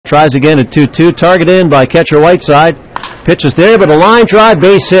tries again at 2-2. Target in by catcher Whiteside. Pitch is there, but a line drive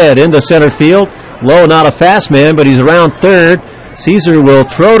base hit into center field. Lowe, not a fast man, but he's around third. Caesar will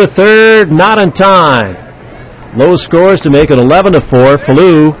throw to third, not in time. Lowe scores to make it 11-4.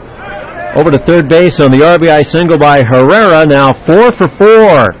 Falou over to third base on the RBI single by Herrera, now 4 for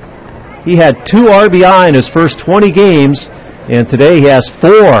 4. He had 2 RBI in his first 20 games, and today he has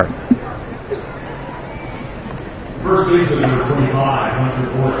 4. First baseman number 25,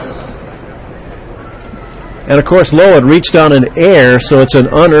 Hunter Morris. And of course, Lowe had reached on an error, so it's an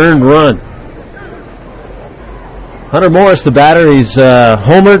unearned run. Hunter Morris, the batter, he's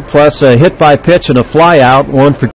homered plus a hit by pitch and a fly out, 1 for